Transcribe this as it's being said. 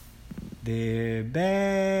They're back.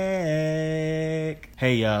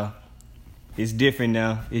 Hey y'all, it's different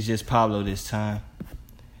now. It's just Pablo this time.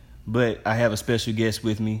 But I have a special guest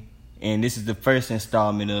with me, and this is the first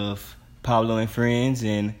installment of Pablo and Friends,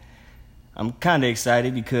 and I'm kind of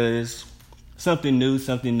excited because something new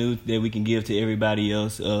that we can give to everybody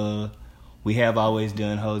else. We have always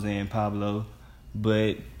done Jose and Pablo,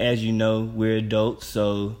 but as you know, we're adults,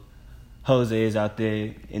 so Jose is out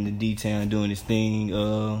there in the D-Town doing his thing,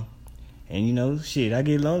 and you know, shit, I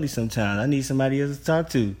get lonely sometimes. I need somebody else to talk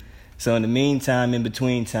to. So in the meantime, in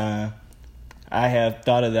between time, I have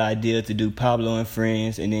thought of the idea to do Pablo and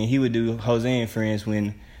Friends, and then he would do Jose and Friends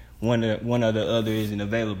when one or the other isn't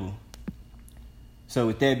available. So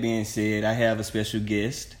with that being said, I have a special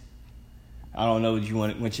guest. I don't know if you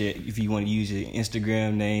want to use your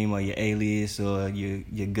Instagram name or your alias or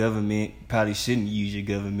your government. Probably shouldn't use your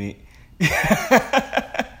government.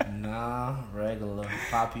 Nah, regular.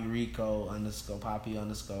 Poppy Rico _ Poppy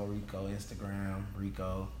 _ Rico, Instagram,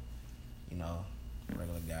 Rico, you know,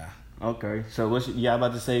 regular guy. Okay, so y'all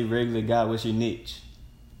about to say regular guy, what's your niche?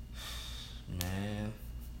 Man,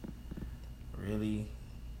 really?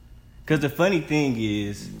 Because the funny thing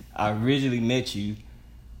is, I originally met you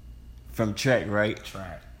from track, right?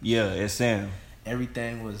 Track. Yeah, at Sam.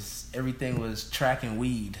 Everything was track and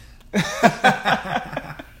weed.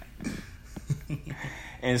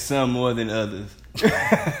 And some more than others. Because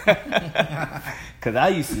I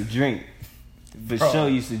used to drink. For sure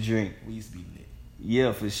used to drink. We used to be lit.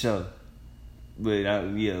 Yeah, for sure.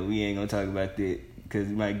 But we ain't going to talk about that because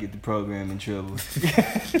we might get the program in trouble.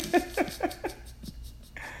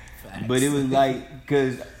 But it was like,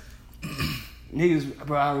 because niggas,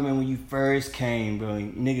 bro, I remember when you first came, bro,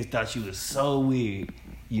 niggas thought you was so weird.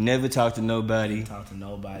 You never talked to nobody. Didn't talk to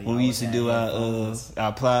nobody. When we used to do our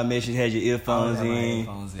applied mesh, you had your earphones in.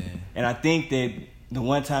 And I think that the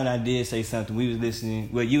one time I did say something, we was listening.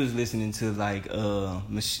 Well, you was listening to like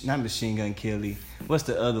not Machine Gun Kelly. What's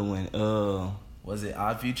the other one? Was it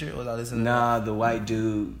Odd Future? Was I listening? Nah, the white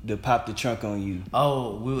dude that popped the trunk on you.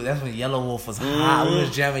 Oh, that's when Yellow Wolf was hot. We was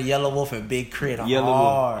jamming Yellow Wolf and Big Crit hard. Yellow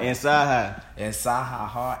Wolf and Saha. And Saha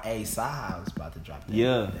hard. Hey, Saha was about to drop that.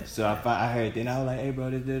 Yeah. So I heard that and I was like, hey bro,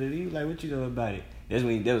 this. He was like, what you know about it?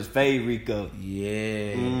 That was Fade Rico.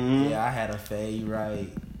 Yeah. Mm-hmm. Yeah, I had a Fade, right.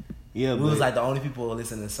 Yeah, we was like the only people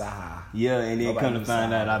listening to Saha. Yeah, and then come to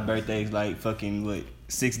find out our birthdays like fucking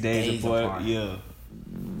 6 days apart. Yeah.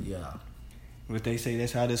 Yeah. But they say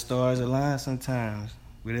that's how the stars align sometimes.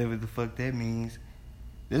 Whatever the fuck that means.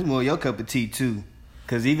 This is more your cup of tea too.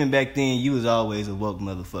 Cause even back then you was always a woke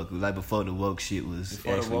motherfucker. Like before the woke shit was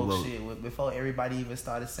actually woke. Before everybody even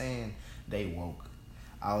started saying they woke.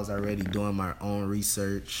 I was already doing my own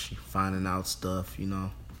research, finding out stuff, you know.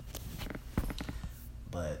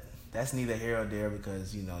 But that's neither here or there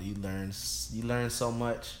because, you know, you learn so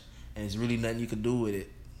much and there's really nothing you can do with it.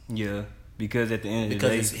 Yeah. Because at the end of the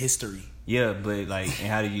day, because it's history. Yeah, but like, and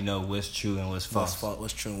how do you know what's true and what's false?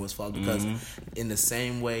 What's true and what's false? Because in the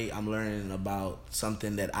same way I'm learning about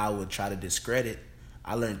something that I would try to discredit,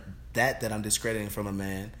 I learned that I'm discrediting from a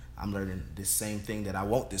man. I'm learning the same thing that I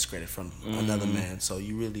won't discredit from another man. So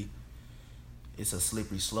it's a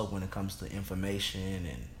slippery slope when it comes to information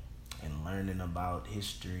and learning about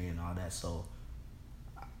history and all that. So,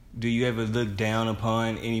 do you ever look down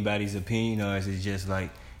upon anybody's opinion, or is it just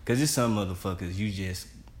like? Because there's some motherfuckers you just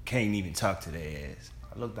can't even talk to their ass.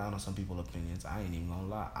 I look down on some people's opinions. I ain't even gonna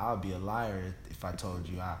lie. I'll be a liar if I told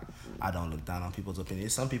you I don't look down on people's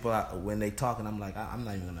opinions. Some people, when they talk, and I'm like, I'm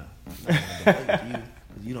not even gonna debate with you.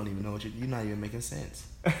 You don't even know you're not even making sense.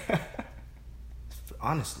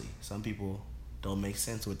 Honestly, some people don't make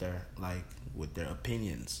sense with their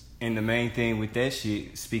opinions. And the main thing with that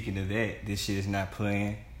shit, speaking of that, this shit is not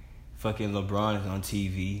playing. Fucking LeBron is on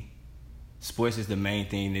TV. Sports is the main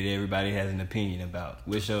thing that everybody has an opinion about.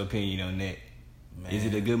 What's your opinion on that? Man, is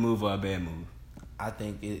it a good move or a bad move? I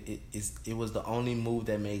think it was the only move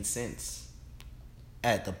that made sense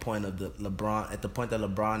at the point of LeBron. At the point that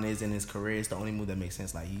LeBron is in his career, it's the only move that makes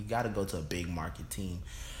sense. Like, you got to go to a big market team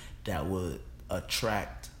that would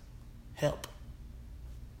attract help.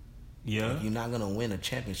 Yeah, like, you're not gonna win a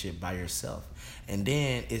championship by yourself, and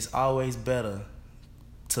then it's always better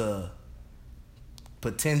to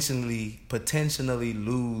potentially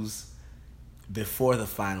lose before the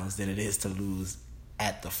finals than it is to lose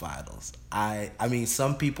at the finals. I mean,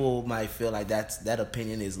 some people might feel like that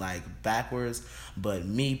opinion is like backwards, but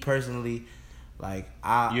me personally, like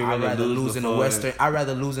I'd rather lose in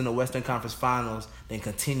the Western Conference Finals than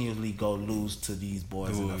continually go lose to these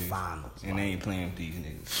boys in the finals. And they ain't playing with these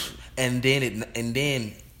niggas. And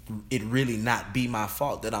then it really not be my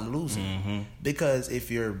fault that I'm losing. Mm-hmm. Because if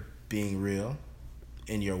you're being real,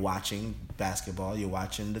 and you're watching basketball, you're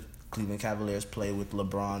watching the Cleveland Cavaliers play with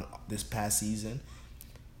LeBron this past season.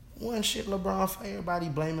 One shit LeBron for everybody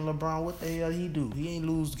blaming LeBron. What the hell he do? He ain't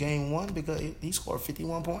lose game one because he scored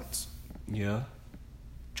 51 points. Yeah.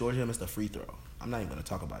 George Hill missed a free throw. I'm not even going to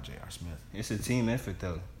talk about J.R. Smith. It's a team effort,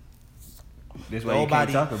 though. That's why you can't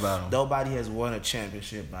talk about them. Nobody has won a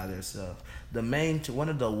championship by themselves. One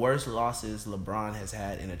of the worst losses LeBron has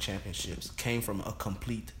had in the championships came from a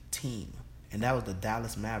complete team, and that was the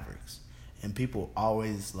Dallas Mavericks. And people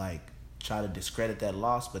always try to discredit that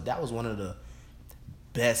loss, but that was one of the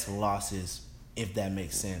best losses, if that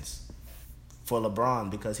makes sense, for LeBron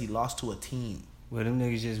because he lost to a team. Well, them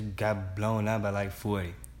niggas just got blown out by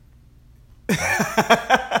 40.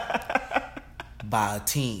 By a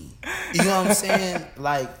team. You know what I'm saying?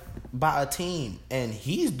 By a team. And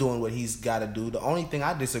he's doing what he's got to do. The only thing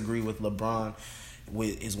I disagree with LeBron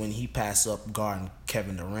is when he passed up guarding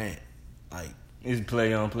Kevin Durant. It's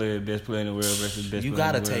play-on-play, best player in the world versus best player in the world.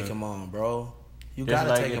 You got to take him on, bro. You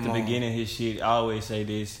got to take him on. At the beginning of his shit, I always say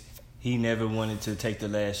this. He never wanted to take the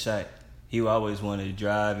last shot. He always wanted to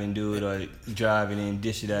drive and do it, or drive and then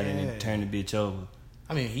dish it out and then turn the bitch over.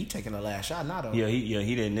 I mean, he taking the last shot now, though. Yeah,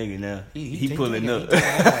 he that nigga now. He pulling up. He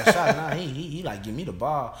taking the last shot now. He give me the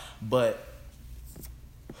ball. But,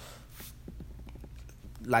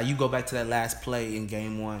 you go back to that last play in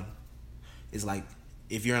game one. It's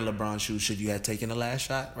if you're in LeBron's shoes, should you have taken the last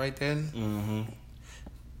shot right then? Mm-hmm.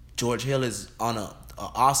 George Hill is on a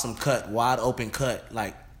awesome cut, wide open cut.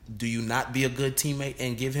 Do you not be a good teammate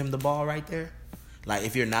and give him the ball right there?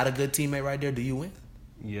 If you're not a good teammate right there, do you win?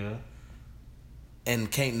 Yeah.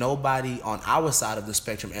 And can't nobody on our side of the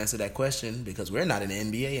spectrum answer that question because we're not in the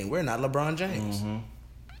NBA and we're not LeBron James. Mm-hmm.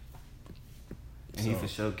 And he for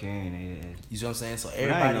sure carrying his ass. You see what I'm saying? So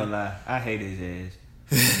everybody, I ain't gonna lie, I hate his ass.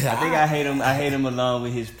 I think I hate him. I hate him along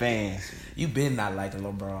with his fans. You been not liking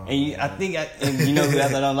LeBron. And you know who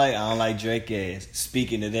else I don't like? I don't like Drake ass.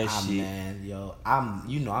 Speaking of that shit, man, yo,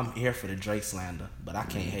 I'm here for the Drake slander, but I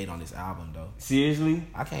can't hate on this album though. Seriously,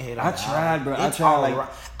 I can't hate on. I tried, bro. I tried.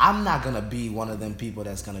 I'm not gonna be one of them people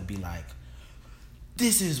that's gonna be like,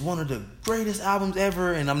 this is one of the greatest albums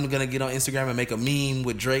ever, and I'm gonna get on Instagram and make a meme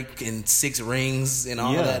with Drake and 6 rings and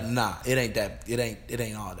all that. Nah, it ain't that. It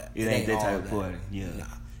ain't all that. It ain't that type of party. Yeah. Nah.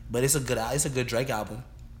 But it's a good Drake album.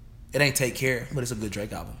 It ain't Take Care, but it's a good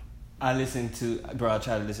Drake album. I try to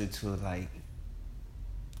listen to it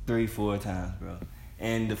 3-4 times, bro.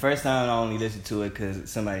 And the first time I only listened to it because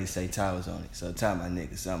somebody say Ty was on it. So Ty my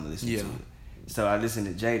nigga, so I'm gonna listen to it. So I listened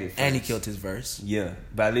to Jaded first. And he killed his verse. Yeah.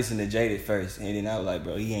 But I listened to Jaded first. And then I was like,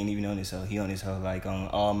 bro, he ain't even on this hoe. He on this hoe on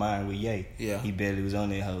All Mine with Ye. Yeah. He barely was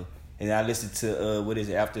on that hoe. And then I listened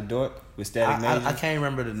to After Dark with Static Major. I can't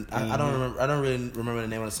remember I don't really remember the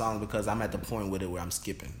name of the song because I'm at the point with it where I'm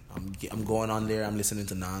skipping. I'm going on there. I'm listening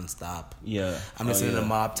to nonstop. Yeah. I'm listening to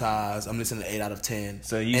Mob Ties. I'm listening to 8 out of 10.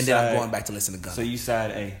 Then I'm going back to listen to Gunna. So you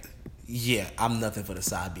side A. Yeah, I'm nothing for the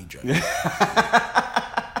side B Drake.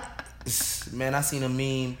 Man, I seen a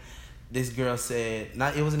meme. This girl said,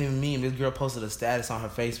 it wasn't even a meme. This girl posted a status on her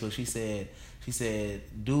Facebook. She said,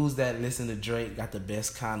 dudes that listen to Drake got the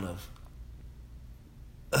best kind of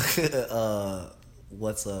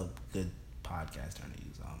what's a good podcast term to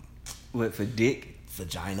use? What, for dick?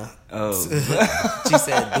 Vagina. Oh. She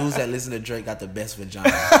said, dudes that listen to Drake got the best vagina.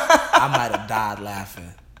 I might have died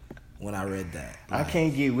laughing when I read that. I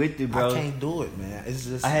can't get with it, bro. I can't do it, man. It's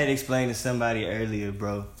just. I had explained to somebody earlier,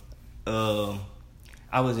 bro.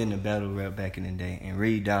 I was in the battle rap back in the day, and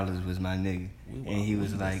Reed Dollars was my nigga, and he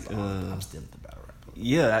was like, I'm still at the battle rap.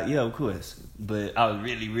 Yeah, of course. But I was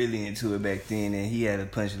really, really into it back then, and he had a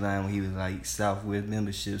punchline when he was like, Southwest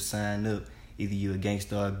membership, sign up. Either you a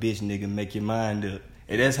gangster or a bitch, nigga, make your mind up.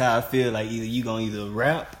 And that's how I feel. Either you gonna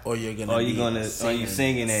rap or you're gonna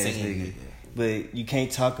singing ass nigga. But you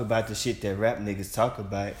can't talk about the shit that rap niggas talk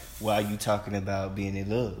about while you talking about being in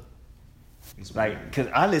love. Cause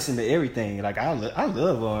I listen to everything. I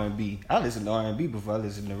love R&B. I listen to R&B before I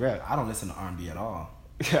listen to rap. I don't listen to R&B at all.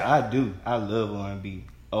 I do. I love R&B.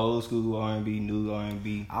 Old school R&B, new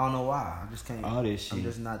R&B. I don't know why. I just can't. All this shit. I'm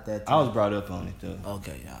just not that. I was brought up on it though.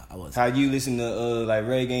 Okay, yeah, I was. How you listen to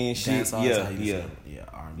reggae and shit? Yeah,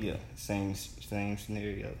 R&B. Yeah, same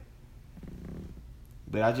scenario.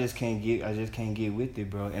 But I just can't get with it,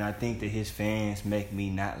 bro. And I think that his fans make me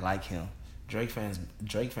not like him. Drake fans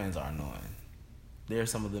are annoying. They're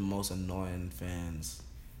some of the most annoying fans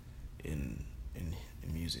in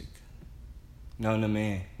music. No,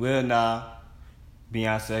 man. Well, nah.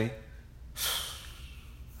 Beyonce.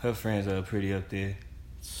 Her friends are pretty up there.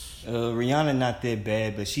 Rihanna not that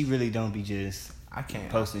bad, but she really don't be just I can't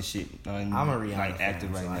posting shit on I'm a Rihanna like fan,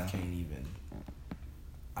 active right so now. I can't even.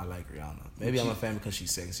 I like Rihanna. Maybe I'm a fan because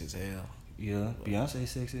she's sexy as hell. Yeah, Beyonce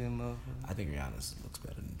sexy and motherfucker. I think Rihanna looks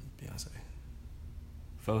better than Beyonce.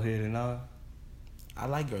 Forehead and all. I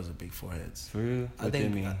like girls with big foreheads. For real? What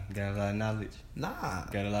that mean? Got a lot of knowledge? Nah.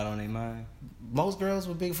 Got a lot on their mind? Most girls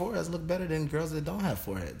with big foreheads look better than girls that don't have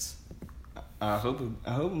foreheads. I hope a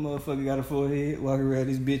motherfucker got a forehead, walking around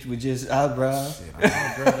this bitch with just eyebrows. Shit, I know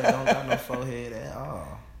a girl that don't got no forehead at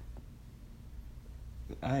all.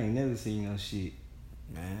 I ain't never seen no shit.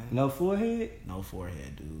 Man. No forehead? No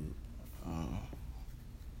forehead, dude.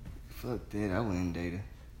 Fuck that, I wouldn't date her.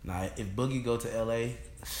 Nah, if Boogie go to LA...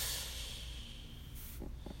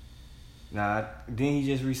 Nah, didn't he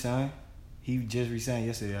just resign? He just resigned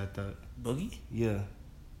yesterday, I thought. Boogie? Yeah.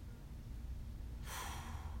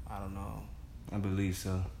 I don't know. I believe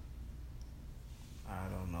so. I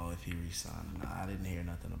don't know if he resigned. Nah, I didn't hear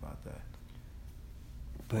nothing about that.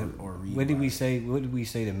 But or read what did we about it. say? What did we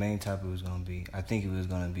say the main topic was gonna be? I think it was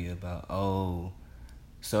gonna be about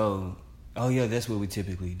yeah, that's what we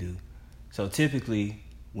typically do. So typically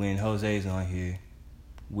when Jose's on here,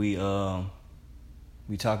 we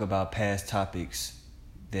talk about past topics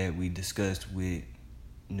that we discussed with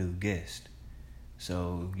new guests.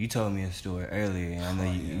 So you told me a story earlier, and I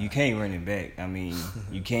know you can't run it back. I mean,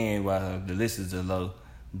 you can while the listeners are low,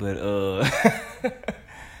 but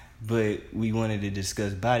but we wanted to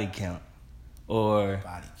discuss body count, or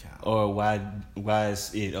why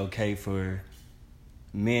is it okay for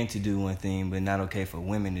men to do one thing but not okay for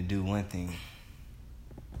women to do one thing?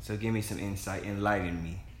 So give me some insight, enlighten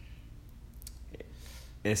me.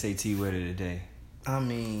 SAT word of the day. I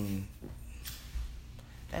mean,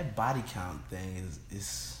 that body count thing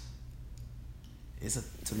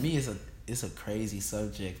to me it's a crazy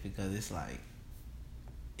subject because it's like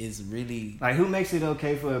it's really like who makes it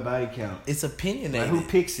okay for a body count? It's opinionated. Like who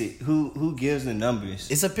picks it? Who gives the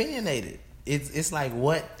numbers? It's opinionated. It's like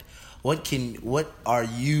where's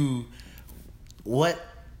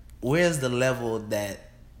the level that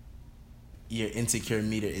your insecure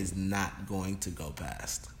meter is not going to go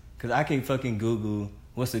past? Cause I can fucking Google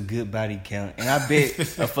what's a good body count, and I bet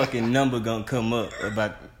a fucking number gonna come up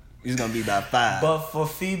it's gonna be about 5. But for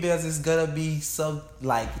females, it's gonna be some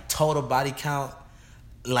like total body count,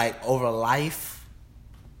 like over life.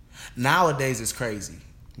 Nowadays, it's crazy.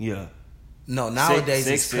 Yeah. No, nowadays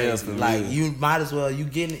sex it's crazy. for Like real. you might as well if you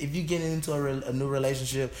get into a new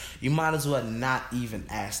relationship, you might as well not even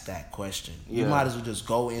ask that question. Yeah. You might as well just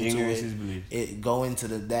go into Ignorance is bliss. go into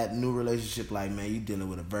that new relationship like, man, you dealing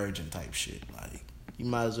with a virgin type shit. Like you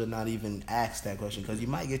might as well not even ask that question because you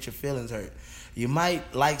might get your feelings hurt. You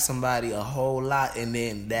might like somebody a whole lot and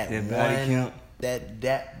then that body count,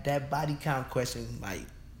 that body count question might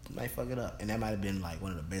fuck it up, and that might have been like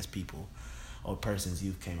one of the best people or persons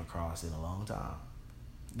you've came across in a long time.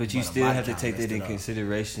 But you still have to take that in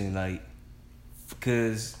consideration, like,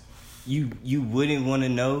 because you wouldn't want to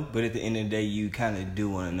know, but at the end of the day, you kind of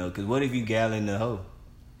do want to know. Because what if you gal in the hoe?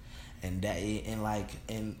 And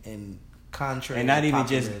contrary, and not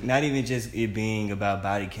even just it being about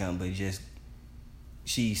body count, but just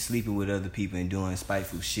she's sleeping with other people and doing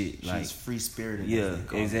spiteful shit. She's like free spirited. Yeah,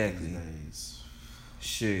 exactly.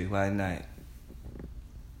 Sure, why not?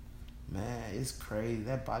 Man, it's crazy.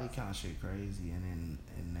 That body count shit crazy, and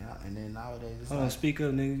then nowadays it's Hold on, speak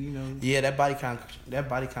up, nigga. You know. Yeah, that body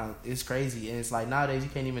count is crazy, and it's like nowadays you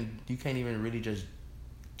can't even really just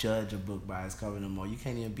judge a book by its cover no more. You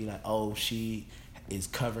can't even be like, oh, she is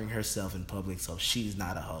covering herself in public, so she's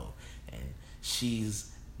not a hoe, and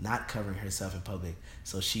she's not covering herself in public,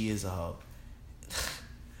 so she is a hoe.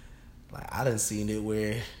 Like I done seen it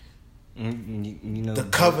where. You know, the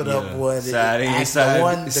covered up one, side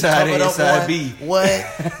B. What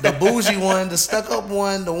the bougie one, the stuck up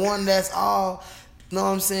one, the one that's all, you know what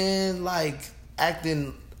I'm saying, like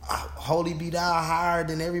acting holy be thou higher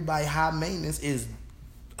than everybody, high maintenance, is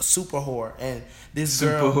a super whore. And this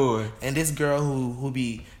girl who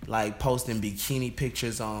be like posting bikini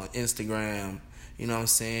pictures on Instagram, you know what I'm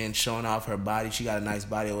saying, showing off her body. She got a nice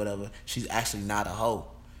body or whatever. She's actually not a hoe.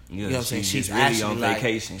 Yeah, you know what I'm saying? She's really actually on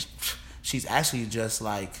vacation. She's actually just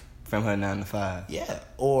like from her 9 to 5. Yeah,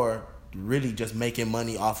 or really just making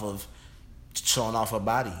money off of showing off her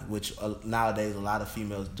body, which nowadays a lot of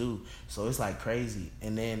females do. So it's like crazy.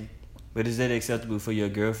 And then, but is that acceptable for your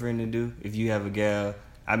girlfriend to do? If you have a gal,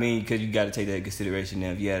 I mean, because you got to take that into consideration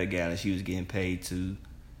now. If you had a gal and she was getting paid to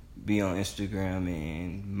be on Instagram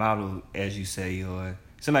and model, as you say, or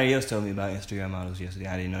somebody else told me about Instagram models yesterday.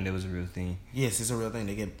 I didn't know that was a real thing. Yes, it's a real thing.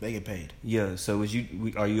 They get paid. Yeah. So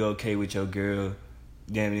are you okay with your girl?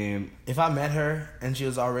 Damn near. If I met her and she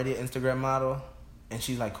was already an Instagram model, and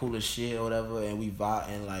she's like cool as shit or whatever, and we vibe,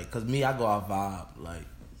 and like, cause me, I go off vibe. Like,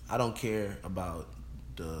 I don't care about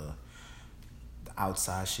the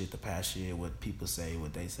outside shit, the past shit, what people say,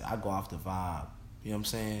 what they say. I go off the vibe. You know what I'm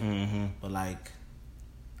saying? Mm-hmm. But like,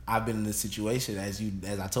 I've been in this situation as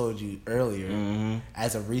I told you earlier,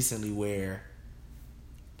 as of recently, where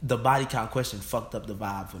the body count question fucked up the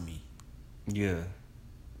vibe for me. Yeah.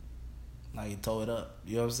 Like, it tore it up.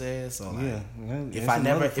 You know what I'm saying? So like, yeah, if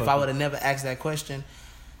I would have never asked that question,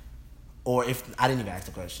 or if I didn't even ask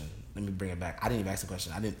the question, let me bring it back. I didn't even ask the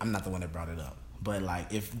question. I'm not the one that brought it up. But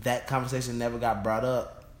like, if that conversation never got brought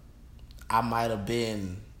up, I might have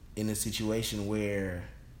been in a situation where,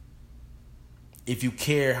 if you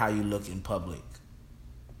care how you look in public,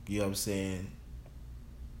 you know what I'm saying,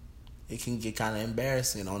 it can get kind of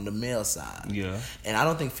embarrassing on the male side. Yeah. And I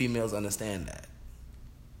don't think females understand that.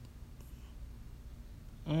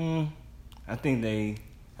 I think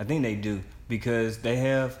they do, because they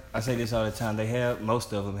have, I say this all the time,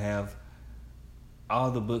 most of them have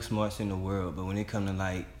all the book smarts in the world, but when it comes to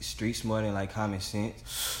like street smart and like common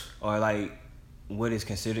sense, or like what is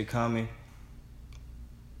considered common,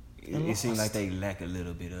 it seems like they lack a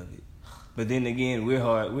little bit of it. But then again, we're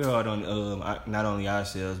hard on not only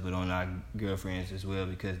ourselves but on our girlfriends as well,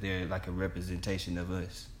 because they're like a representation of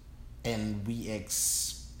us. And we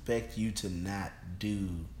expect you to not do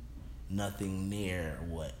nothing near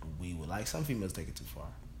what we would like. Some females take it too far.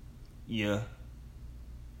 Yeah.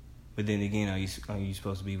 But then again, are you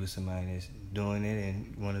supposed to be with somebody that's doing it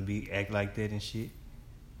and want to act like that and shit?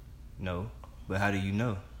 No. But how do you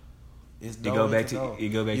know? You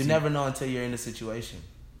never know until you're in the situation,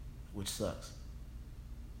 which sucks.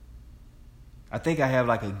 I think I have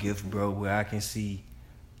like a gift, bro, where I can see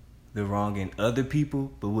the wrong in other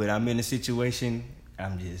people, but when I'm in a situation,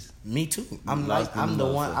 I'm just me too. I'm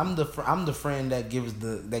the friend that gives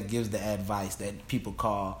the advice that people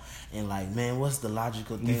call and like, man, what's the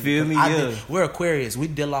logical thing? You feel me? Yeah. We're Aquarius. We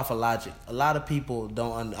deal off of logic. A lot of people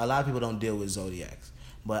don't deal with zodiacs,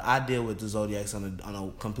 but I deal with the zodiacs on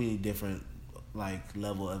a completely different like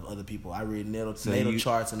level of other people. I read natal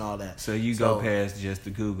charts and all that. So you go past just the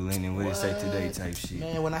Googling and what it say today type shit.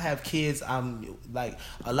 Man, when I have kids, I'm like,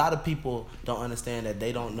 a lot of people don't understand that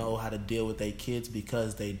they don't know how to deal with their kids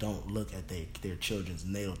because they don't look at their children's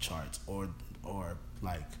natal charts or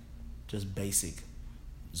like just basic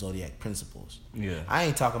zodiac principles. Yeah. I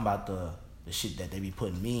ain't talking about the shit that they be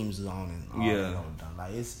putting memes on and all that.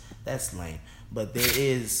 Like, that's lame. But there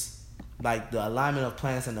is, like, the alignment of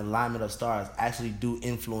planets and the alignment of stars actually do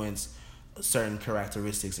influence certain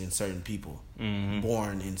characteristics in certain people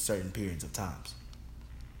born in certain periods of times.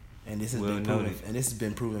 And this has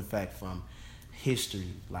been proven fact from history,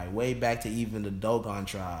 like way back to even the Dogon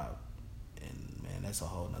tribe. And man, that's a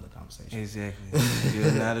whole nother conversation. Exactly.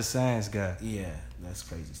 You're not a science guy. Yeah, that's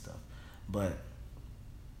crazy stuff. But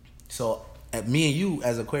so me and you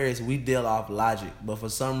as Aquarius, we deal off logic, but for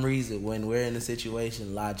some reason when we're in a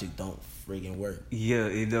situation, logic don't friggin' work. Yeah,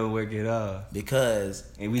 it don't work at all.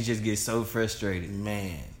 And we just get so frustrated.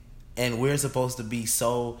 Man. And we're supposed to be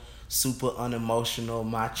so super unemotional,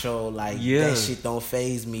 macho, like that shit don't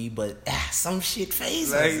faze me, but some shit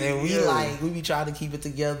phases us. And we be trying to keep it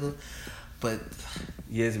together. But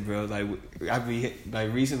yes, bro.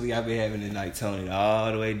 Recently I've been having to like tone it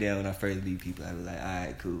all the way down when I first meet people. I be like, all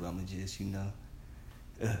right, cool. I'ma just,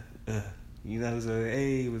 so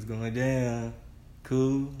hey, what's going down?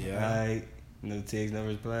 Cool. Yeah. All right. No text, no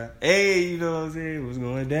reply. Hey, you know what I'm saying? What's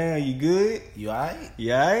going down? You good? You all right?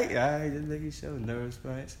 You all right? All right, just making sure. No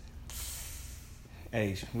response.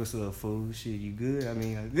 Hey, what's up, fool? Shit, you good? I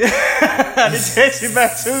mean, I just text you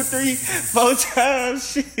about 2, 3, 4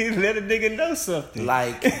 times. Shit, let a nigga know something.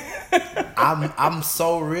 Like, I'm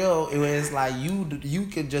so real. It's like you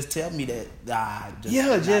could just tell me that. I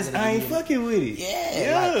ain't fucking with it.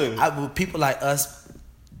 Yeah. Like, people like us,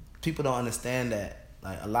 people don't understand that.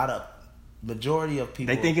 Like, majority of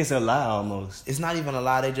people, they think it's a lie almost. It's not even a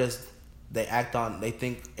lie. They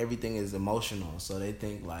think everything is emotional. So they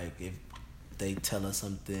think like if they tell us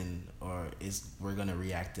something or we're gonna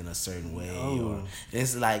react in a certain way, or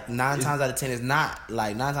it's like 9 times out of 10 it's not.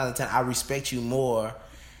 Like 9 times out of 10 I respect you more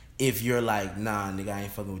if you're like, nah, nigga, I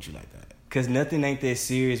ain't fucking with you like that. Cause nothing ain't that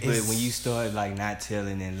serious, but when you start like not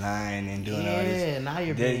telling and lying and doing all this, now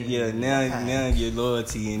you're being now your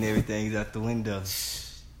loyalty and everything's out the window.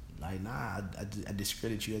 Like, nah, I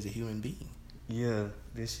discredit you as a human being. Yeah,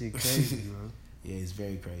 this shit crazy, bro. Yeah, it's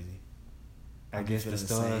very crazy. I guess the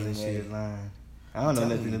stars and shit lying. I don't know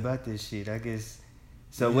nothing about this shit. I guess.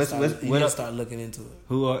 So you start looking into it.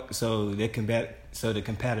 The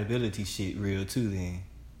compatibility shit real too then.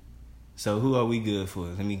 So who are we good for?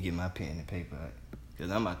 Let me get my pen and paper out. Cause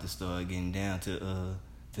I'm about to start getting down to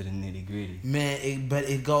the nitty gritty. Man, but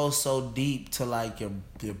it goes so deep to like your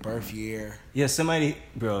birth year. Yeah, somebody,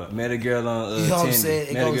 bro, met a girl on You know what I'm Tinder. saying?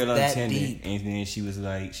 It Met a goes girl on that Tinder, deep. and then she was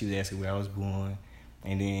asking where I was born,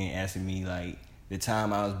 and then asking me like the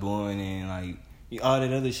time I was born and like all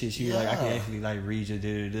that other shit. She was like, I can actually like read your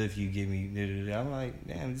da-da-da if you give me da-da-da. I'm like,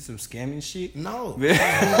 damn, this is some scamming shit. No, she's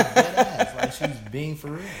dead ass. Like she's being for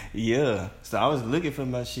real. Yeah, so I was looking for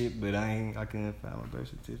my shit, but I couldn't find my birth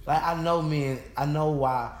certificate. Like I know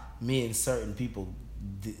why me and certain people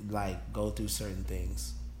like go through certain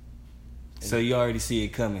things. So you already see it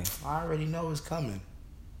coming. I already know it's coming.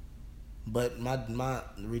 But my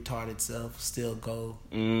retarded self still go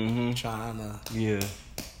trying to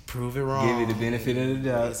prove it wrong. Give it the benefit of the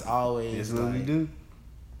doubt. It's always that's what we do.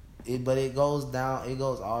 But it goes down. It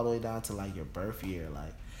goes all the way down to like your birth year.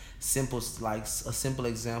 Like a simple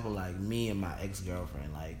example. Like me and my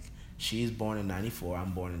ex-girlfriend. Like she's born in '94.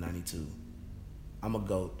 I'm born in '92. I'm a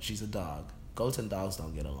goat. She's a dog. Goats and dogs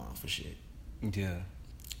don't get along for shit. Yeah.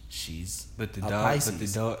 She's but the a dog,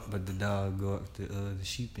 Pisces. but the dog go up to the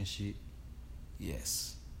sheep and shit.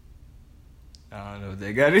 Yes. I don't know if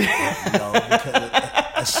they got it. No, because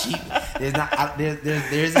a sheep. There's not.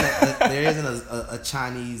 There isn't a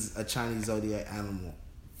Chinese zodiac animal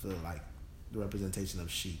for like the representation of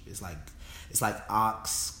sheep. It's like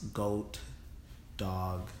ox, goat,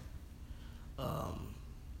 dog.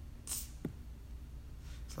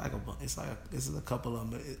 It's a couple of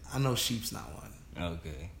them. But I know sheep's not one.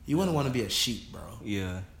 Okay. You wouldn't want to be a sheep, bro.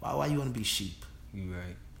 Yeah. Why you want to be sheep? You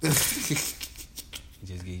right.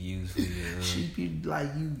 Just get used for your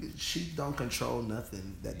Sheep don't control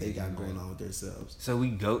nothing that they got going on with themselves. So we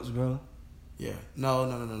goats, bro? Yeah. No.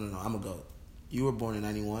 I'm a goat. You were born in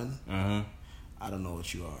 '91. I don't know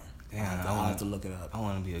what you are. Damn, I'll have to look it up. I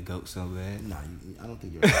want to be a goat so bad. Nah, I don't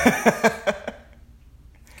think you're.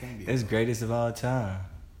 Can't be. It's greatest of all time.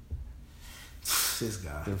 This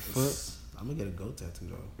guy. The fuck? I'm gonna get a goat tattoo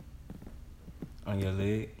though. On your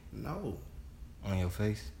leg? No. On your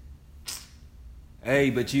face?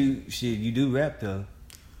 Hey, but you do rap though.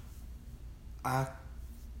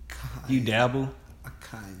 You dabble? I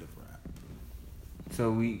kind of rap.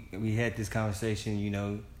 So we had this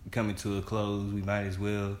conversation, coming to a close. We might as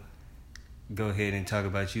well go ahead and talk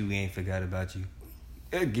about you. We ain't forgot about you.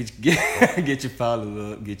 Get your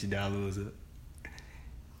follow up, get your downloads up.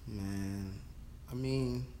 Man, I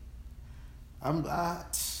mean,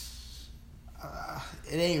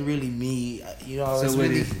 it ain't really me, So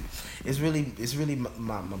it's really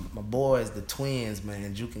my boys, the twins,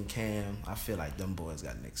 man, Juke and Cam. I feel like them boys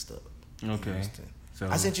got mixed up. Okay. So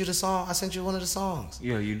I sent you the song. I sent you one of the songs.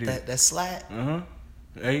 Yeah, you did. That slat.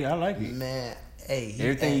 Hey, I like it. Man, hey.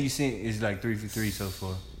 Everything you sent is like 3 for 3 so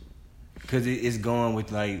far. Cause it's going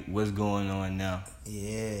with like what's going on now.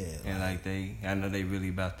 Yeah. And I know they really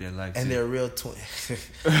about their life. And too. they're real twins.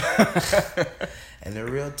 And they're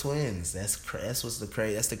real twins. That's what's the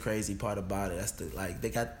crazy. That's the crazy part about it. That's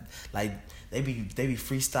they got they be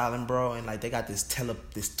freestyling, bro, and like they got this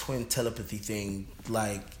twin telepathy thing.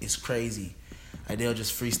 Like it's crazy. Like they'll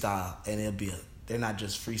just freestyle, and they're not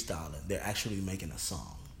just freestyling. They're actually making a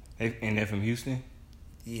song. And they're from Houston.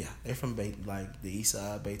 Yeah, they're from the East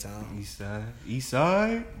Side, Baytown. East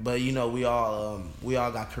Side. But we all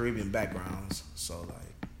got Caribbean backgrounds, so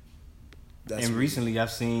like. That's and recently,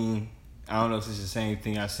 I've seen. I don't know if it's the same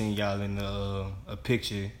thing. I've seen y'all in a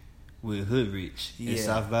picture with Hood Rich in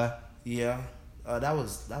South by. Yeah, that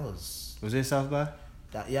was. Was it South by?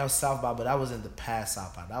 It was South by, but that was in the past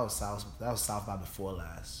South by. That was South by before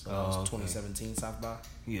last. So that was 2017 South by.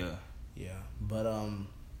 Yeah. Yeah, but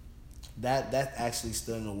that actually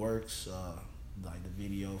still in the works. Like the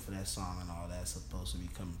video for that song and all that's supposed to be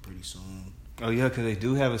coming pretty soon. Oh yeah, because they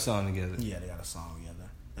do have a song together. Yeah, they got a song together.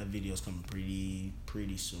 That video's coming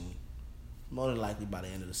pretty soon. More than likely by the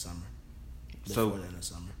end of the summer. Before the end of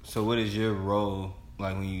summer. So what is your role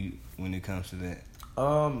like when it comes to that?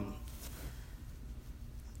 I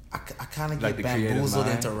kind of like get bamboozled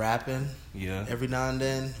into rapping. Yeah. Every now and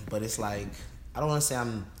then, but it's like I don't want to say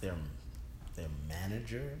I'm their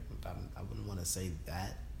manager. I wouldn't want to say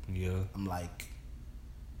that. Yeah. I'm like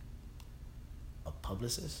a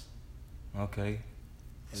publicist. Okay.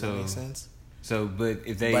 Does that make sense? So, but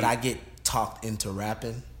I get talked into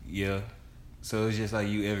rapping. Yeah. So it's just like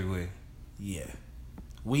you everywhere. Yeah.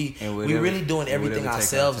 We really doing everything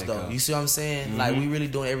ourselves though. You see what I'm saying? Mm-hmm. Like we really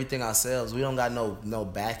doing everything ourselves. We don't got no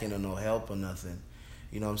backing or no help or nothing.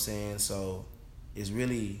 You know what I'm saying? So it's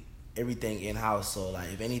really everything in house. So like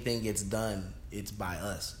if anything gets done, it's by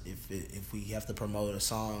us. If we have to promote a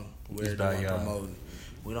song, we're the one promoting.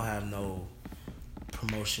 We don't have no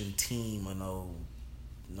promotion team or no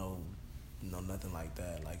nothing like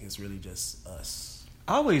that. Like, it's really just us.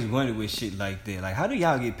 I always wondered with shit like that. Like, how do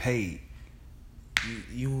y'all get paid?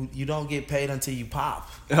 You don't get paid until you pop.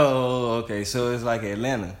 Oh, okay. So it's like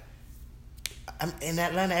Atlanta. In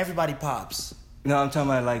Atlanta, everybody pops. No, I'm talking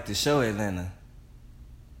about like the show Atlanta.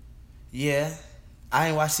 Yeah. I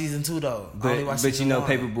ain't watched season 2 though. But you know, 1.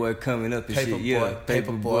 Paperboy coming up and shit. Yeah,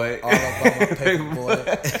 Paperboy. All about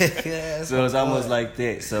Paperboy. Yeah, so it's almost like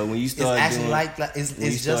that. So when you start it's doing,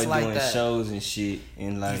 it's just like doing that. Shows and shit,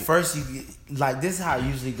 and like first like this is how it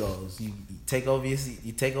usually goes. You take over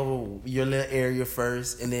your little area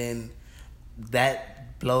first, and then that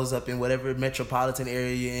blows up in whatever metropolitan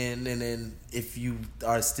area you're in, and then if you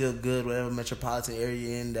are still good, whatever metropolitan area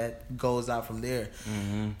you're in, that goes out from there.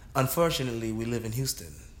 Mm-hmm. Unfortunately, we live in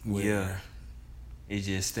Houston. Yeah, it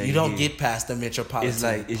just stays. You don't get past the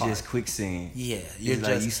metropolitan. It's just quicksand. Yeah, you're just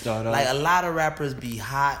like you start off like a lot of rappers be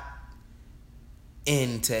hot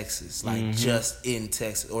in Texas, like just in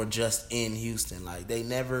Texas or just in Houston. Like they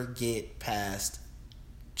never get past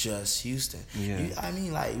just Houston. Yeah. I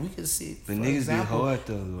mean, like we could see. But niggas example, be hard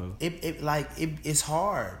though, bro. It's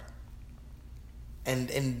hard.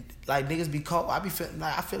 And like niggas be cold. I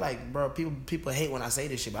feel like, bro, people hate when I say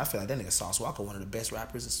this shit, but I feel like that nigga Sauce Walker one of the best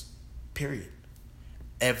rappers, period,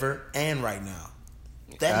 ever and right now.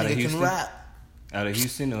 That nigga can rap. Out of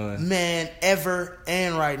Houston or man, ever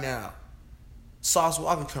and right now. Sauce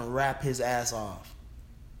Walker can rap his ass off.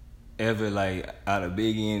 Ever, like out of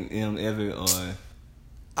Biggie and him, ever, or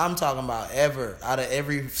I'm talking about ever. Out of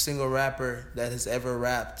every single rapper that has ever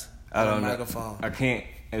rapped on a microphone. I can't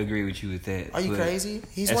agree with you with that. Are you crazy?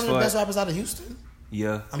 He's one of the best rappers out of Houston.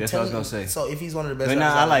 Yeah, that's what I was gonna say. So if he's one of the best rappers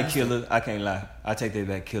out I like of Houston, Killer. I can't lie. I take that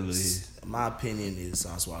back. Killer is. My opinion is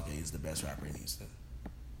Sauce Walker is the best rapper in Houston.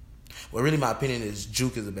 Well, really, my opinion is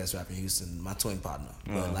Juke is the best rapper in Houston, my twin partner.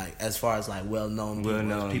 But like, as far as like well-known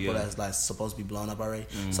people that's like supposed to be blown up already,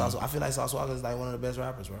 Sauce, I feel like Sauce Walker is like one of the best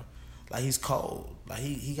rappers, bro. Like he's cold. Like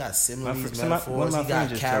he got similes, metaphors. He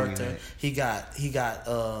got character. He got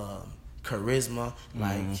charisma.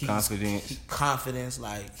 Like confidence.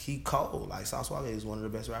 Like he cold. Like Sauce Walker is one of the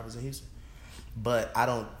best rappers in Houston. But I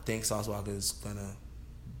don't think Sauce Walker is gonna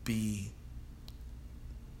be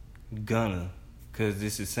Cause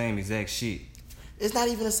this is the same exact shit. It's not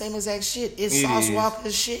even the same exact shit. It's Sauce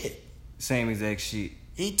Walker's shit. Same exact shit.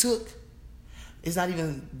 He took. It's not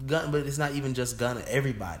even Gunna, but it's not even just Gunna.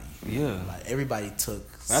 Everybody. Yeah. Like everybody took.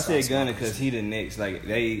 I said Gunna because he the next. Like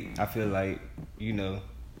I feel like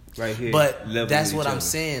right here. But that's what I'm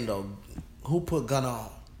saying though. Who put Gunna on?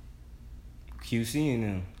 QC and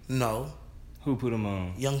them. No. Who put him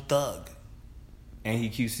on? Young Thug. And he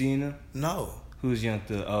QC and them? No. Who's Young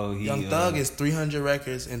Thug? Oh, Young Thug is 300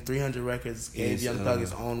 Records, and 300 Records gave Young Thug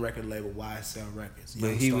his own record label, YSL Records.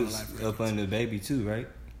 But he was up under Baby too, right?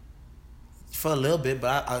 For a little bit,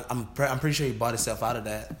 but I'm pretty sure he bought himself out of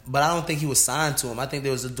that. But I don't think he was signed to him. I think they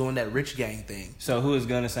was just doing that Rich Gang thing. So who is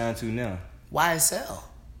Gunna signed to now? YSL.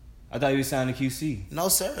 I thought he was signed to QC. No,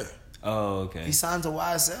 sir. Oh, okay. He signed to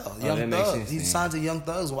YSL. Young Thug. Makes sense, he signed to Young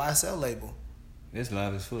Thug's YSL label. That's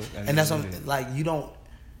live as fuck. And that's what like you don't.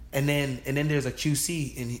 And then there's a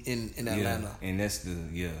QC in Atlanta. Yeah, and that's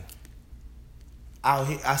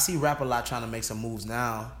I see Rap a lot trying to make some moves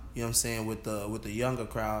now. You know what I'm saying, with the younger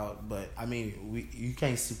crowd, but I mean we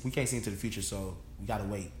can't see into the future, so we gotta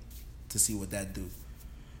wait to see what that do.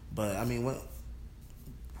 But I mean,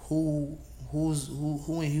 who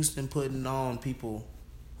in Houston putting on people?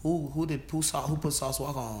 Who put Sauce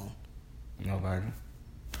Walker on? Nobody.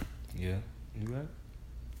 Yeah, you right.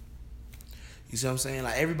 You see what I'm saying?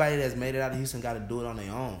 Like everybody that's made it out of Houston got to do it on their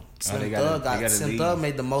own. Slim Thug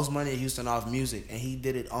made the most money in Houston off music, and he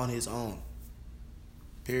did it on his own.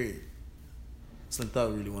 Period. Slim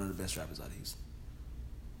Thug really one of the best rappers out of Houston.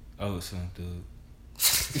 Oh, Slim Thug.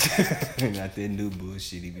 Not that new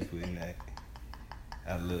bullshit he be putting that.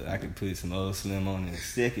 I could put some old Slim on in a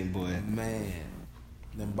second, boy. Man,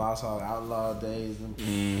 them Boss Hog Outlaw days.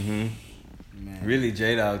 Man. Really,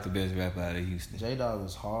 J-Dog the best rapper out of Houston. J-Dog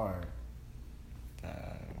was hard.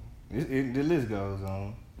 The list goes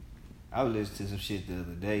on. I was listening to some shit the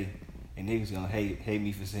other day, and niggas gonna hate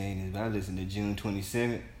me for saying this, but I listened to June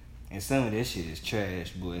 27th, and some of that shit is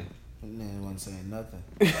trash, boy. Man wasn't saying nothing.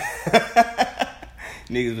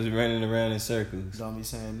 Niggas was running around in circles. Don't be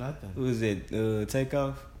saying nothing. Who was it?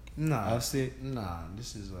 Takeoff? Nah. Offset? Nah,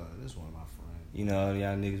 this is one of my friends. You know, all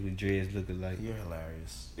y'all niggas with dreads look alike. You're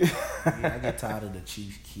hilarious. Yeah, I get tired of the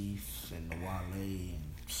Chief Keef and the Wale and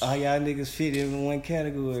all y'all niggas fit in one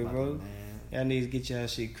category, bro. Man. Y'all niggas get y'all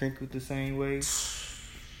shit crinkled the same way.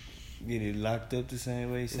 Get it locked up the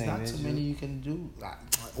same way. There's not too many you can do. Like,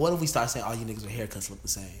 what if we start saying all you niggas with haircuts look the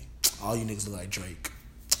same? All you niggas look like Drake.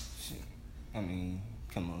 Shit. I mean,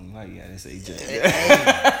 come on, why you gotta say Drake? Hey,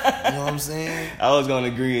 you know what I'm saying? I was gonna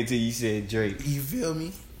agree until you said Drake. You feel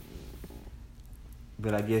me?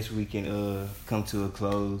 But I guess we can come to a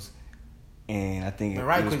close. And I think man,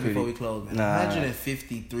 right quick before we close, man.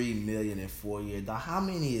 153 million in 4 years. Dog, how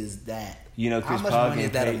many is that? You know, how much money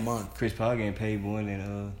is that a month? Chris Paul getting paid more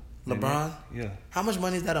than LeBron? Yeah. How much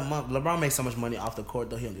money is that a month? LeBron makes so much money off the court,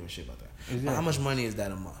 though. He don't give a shit about that. Exactly. But how much money is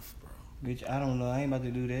that a month, bro? Bitch, I don't know. I ain't about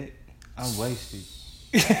to do that. I'm wasted.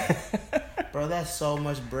 Bro, that's so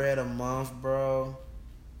much bread a month, bro.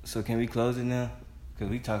 So can we close it now? Because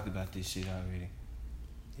we talked about this shit already.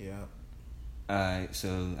 Yeah. Alright,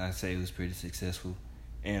 so I say it was pretty successful.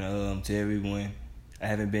 And to everyone, I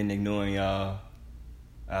haven't been ignoring y'all.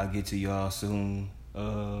 I'll get to y'all soon.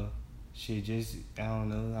 Shit, just, I don't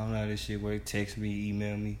know how this shit work. Text me,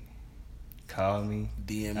 email me, call me.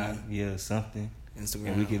 DM me. Yeah, something. Instagram.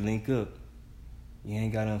 And we can link up. You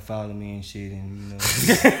ain't gotta unfollow me and shit, and you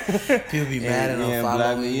know. People be mad and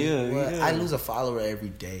unfollow me. Yeah. I lose a follower every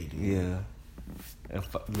day, dude. Yeah.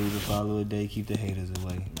 Lose a follower a day, keep the haters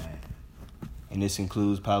away. Man. And this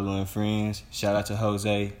includes Pablo and Friends. Shout out to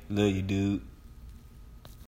Jose. Love you, dude.